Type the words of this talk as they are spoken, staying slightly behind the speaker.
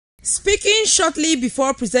Speaking shortly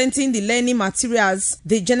before presenting the learning materials,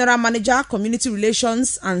 the General Manager, Community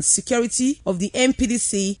Relations and Security of the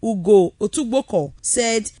NPDC, Ugo Otugboko,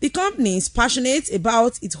 said the company is passionate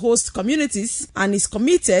about its host communities and is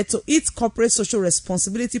committed to its corporate social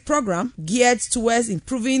responsibility program geared towards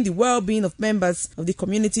improving the well-being of members of the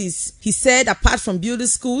communities. He said apart from building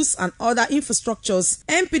schools and other infrastructures,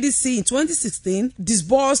 NPDC in 2016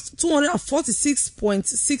 disbursed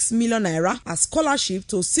 246.6 million naira as scholarship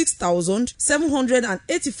to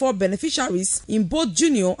 6,784 beneficiaries in both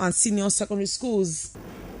junior and senior secondary schools.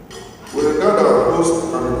 We regard our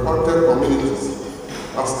host and impacted communities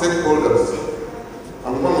as stakeholders,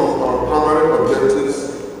 and one of our primary objectives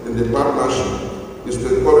in the partnership is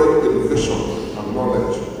to encourage education and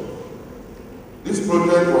knowledge. This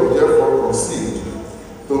project was therefore conceived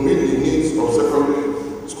to meet the needs of secondary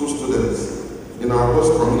school students in our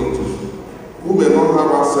host communities who may not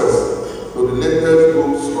have access to the latest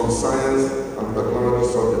books on science and technology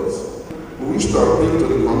subjects. We wish to appeal to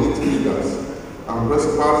the community leaders and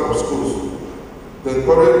principals of schools to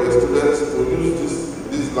encourage the students to use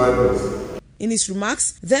these libraries. In his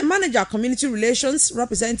remarks, the Manager Community Relations,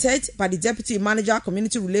 represented by the Deputy Manager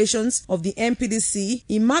Community Relations of the NPDC,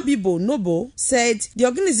 Mbiere, said the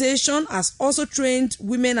organization has also trained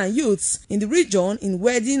women and youths in the region in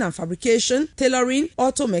welding and fabrication, tailoring,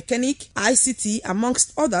 auto mechanic, ICT,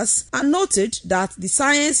 amongst others, and noted that the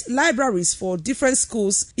science libraries for different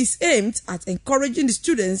schools is aimed at encouraging the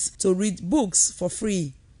students to read books for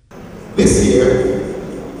free. This year,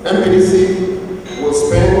 NPDC will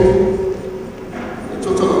spend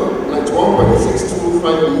total of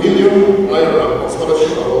 91.625 million naira on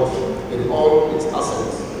scholarship awards in all its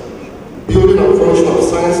assets. Building and function of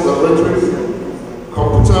science laboratories,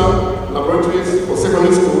 computer laboratories for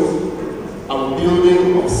secondary schools, and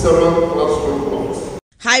building of several classroom blocks.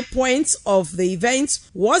 High point of the event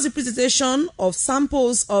was the presentation of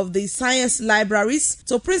samples of the science libraries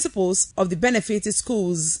to principals of the benefited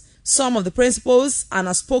schools. Some of the principals and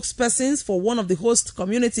as spokespersons for one of the host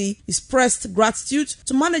community expressed gratitude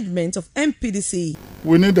to management of NPDC.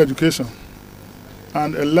 We need education,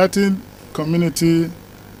 and a Latin community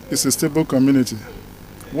is a stable community.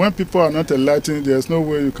 When people are not enlightened, there's no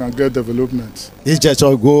way you can get development. This gesture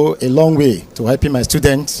will go a long way to helping my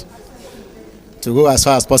students to go as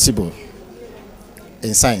far as possible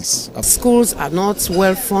in science. Schools are not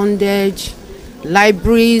well funded.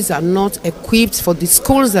 Libraries are not equipped for the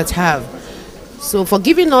schools that have. So for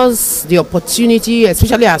giving us the opportunity,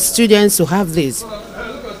 especially as students, to have this,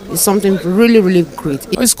 is something really, really great.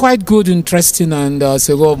 It's quite good, interesting, and it's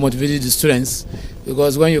a way of motivating the students,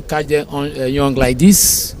 because when you catch them young like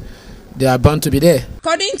this, they are bound to be there.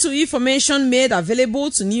 According to information made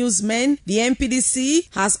available to newsmen, the NPDC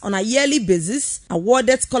has on a yearly basis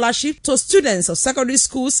awarded scholarship to students of secondary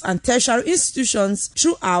schools and tertiary institutions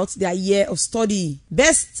throughout their year of study.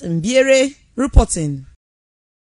 Best Mbiere reporting.